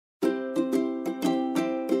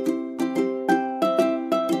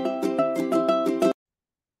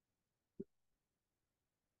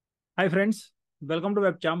Hi friends, welcome to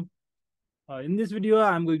WebChamp. In this video,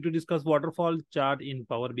 I'm going to discuss waterfall chart in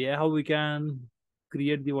Power BI, how we can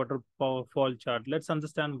create the waterfall chart. Let's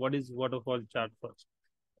understand what is waterfall chart first.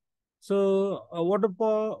 So a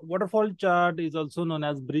waterfall chart is also known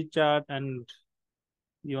as bridge chart, and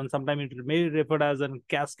even sometimes it may be referred as a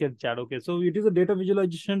cascade chart. Okay, so it is a data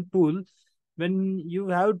visualization tool when you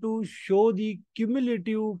have to show the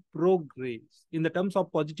cumulative progress in the terms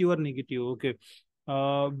of positive or negative, okay,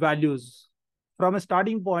 values from a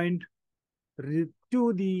starting point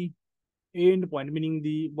to the end point, meaning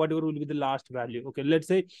the whatever will be the last value. Okay, let's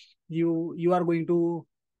say you are going to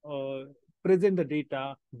uh, present the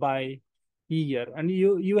data by year, and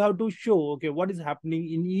you have to show, okay, what is happening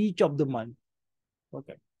in each of the month.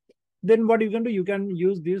 Okay, then what you can do, you can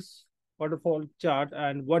use this waterfall chart,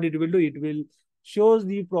 and what it will do, it will shows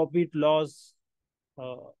the profit loss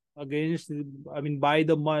uh, against, I mean, by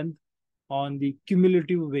the month on the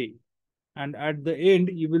cumulative way, and at the end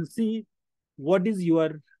you will see what is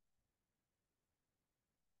your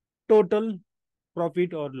total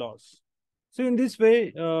profit or loss. So in this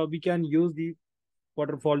way, we can use the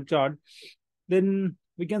waterfall chart. Then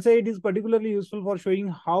we can say it is particularly useful for showing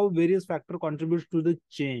how various factor contributes to the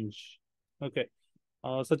change. Okay,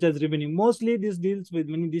 such as revenue. Mostly this deals with,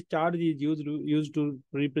 meaning this chart is used to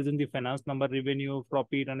represent the finance number, revenue,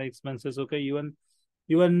 profit, and expenses. Okay,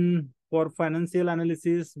 even for financial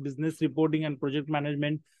analysis, business reporting, and project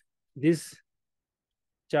management, this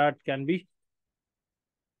chart can be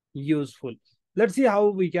useful. Let's see how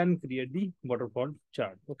we can create the waterfall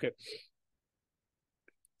chart. Okay.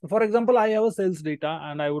 For example, I have a sales data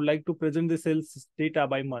and I would like to present the sales data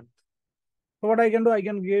by month. So what I can do, I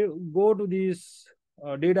can go to this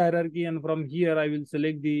data hierarchy, and from here I will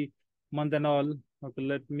select the month and all. Okay,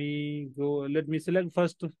 let me go. Let me select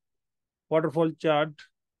first waterfall chart.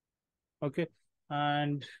 Okay,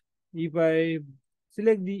 and if I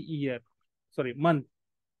select the year, sorry, month.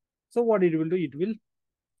 So what it will do, it will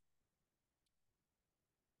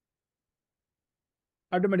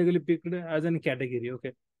automatically picked as a category.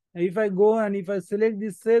 Okay, if I go and if I select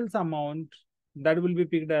the sales amount, that will be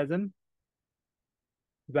picked as an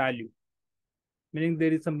value, meaning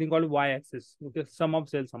there is something called y-axis. Okay, sum of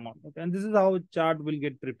sales amount. Okay, and this is how chart will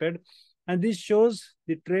get prepared, and this shows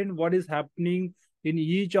the trend, what is happening in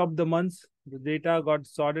each of the months. The data got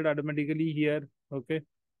sorted automatically here. Okay,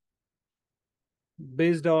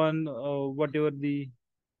 based on whatever the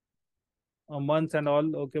months and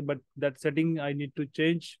all. Okay, but that setting I need to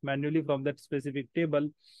change manually from that specific table.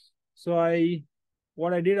 So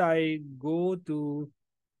what I did, I go to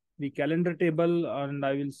the calendar table and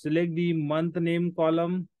I will select the month name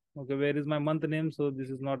column. Okay, where is my month name? So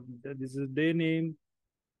this is not, this is day name.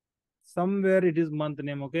 Somewhere it is month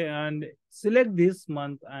name. Okay, and select this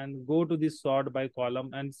month and go to the sort by column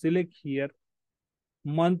and select here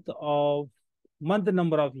month of month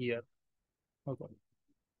number of year. Okay,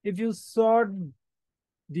 if you sort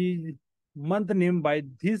the month name by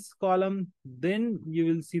this column, then you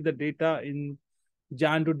will see the data in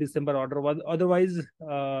Jan to December order. Otherwise,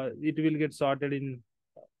 it will get sorted in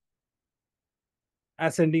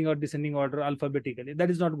ascending or descending order alphabetically. That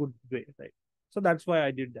is not good way, right? So that's why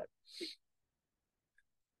I did that.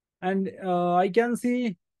 And I can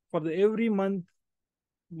see for the every month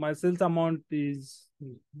my sales amount is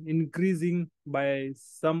increasing by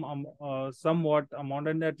somewhat amount,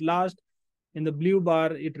 and at last in the blue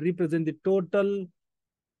bar it represents the total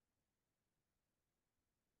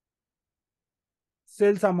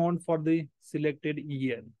sales amount for the selected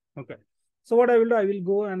year. Okay, so what I will do, I will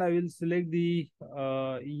go and I will select the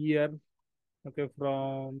year. Okay,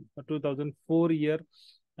 from 2004 year,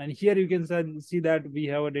 and here you can see that we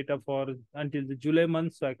have a data for until the July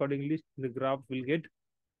month. So accordingly the graph will get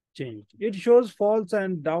changed. It shows false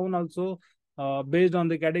and down also based on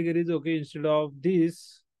the categories. Okay, instead of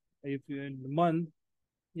this, if you in the month,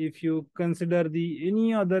 if you consider the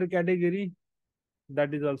any other category,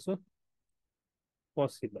 that is also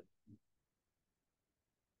possible.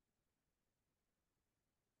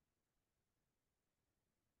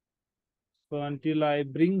 So until I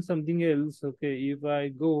bring something else, okay, if I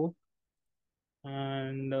go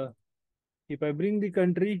and if I bring the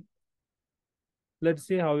country, let's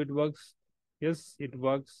see how it works. Yes, it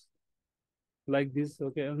works like this.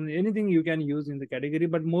 Okay, and anything you can use in the category,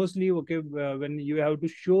 but mostly, okay, when you have to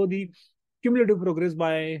show the cumulative progress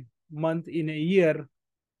by month in a year,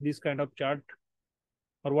 this kind of chart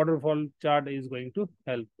or waterfall chart is going to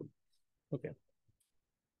help. Okay,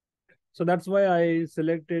 so that's why I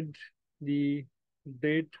selected the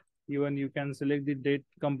date. Even you can select the date,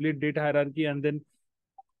 complete date hierarchy, and then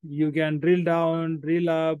you can drill down, drill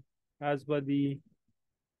up as per the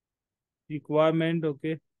requirement.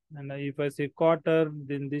 Okay, and if I say quarter,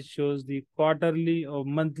 then this shows the quarterly or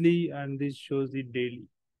monthly, and this shows the daily.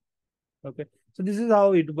 Okay, so this is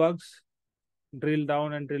how it works. Drill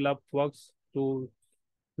down and drill up works to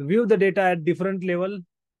view the data at different level.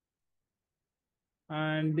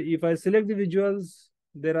 And if I select the visuals,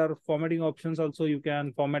 there are formatting options also. You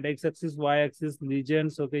can format x-axis, y-axis,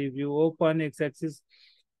 legends. Okay, if you open x-axis,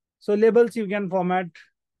 so labels you can format,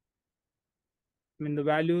 I mean the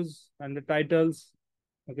values and the titles.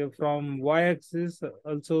 Okay, from y-axis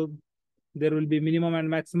also there will be minimum and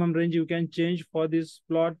maximum range you can change for this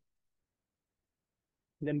plot.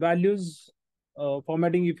 Then values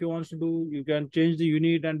formatting, if you want to do, you can change the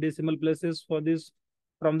unit and decimal places for this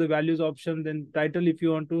from the values option. Then title, if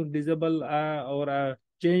you want to disable or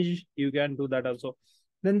change, you can do that also.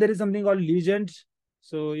 Then there is something called legend.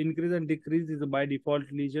 So increase and decrease is by default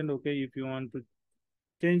legend. Okay, if you want to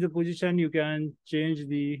change the position, you can change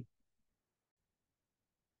the.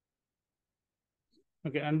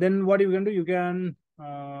 Okay, and then what you can do, you can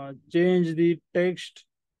change the text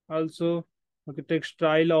also. Okay, text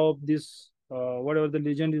style of this whatever the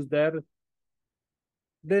legend is there.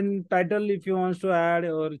 Then title, if you want to add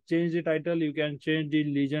or change the title, you can change the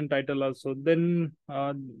legend title also. Then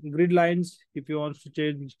grid lines, if you want to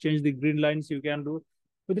change the grid lines, you can do.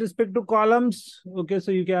 With respect to columns, okay,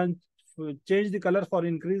 so you can change the color for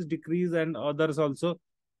increase, decrease, and others also.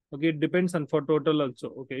 Okay, it depends on for total also.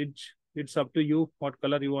 Okay, it's up to you what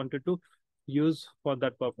color you wanted to use for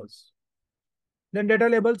that purpose. Then data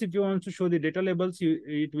labels, if you want to show the data labels,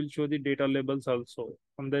 it will show the data labels also.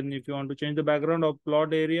 And then if you want to change the background of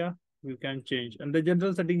plot area, you can change. And the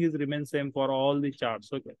general setting is remain same for all the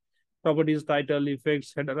charts. Okay. Properties, title,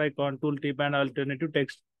 effects, header icon, tooltip, and alternative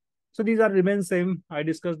text. So these are remain same. I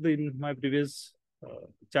discussed in my previous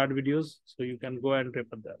chart videos. So you can go and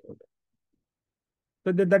refer that. Okay.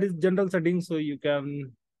 So that is general settings. So you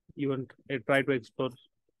can even try to explore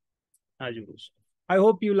as you wish. I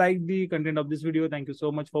hope you like the content of this video. Thank you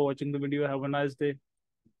so much for watching the video. Have a nice day.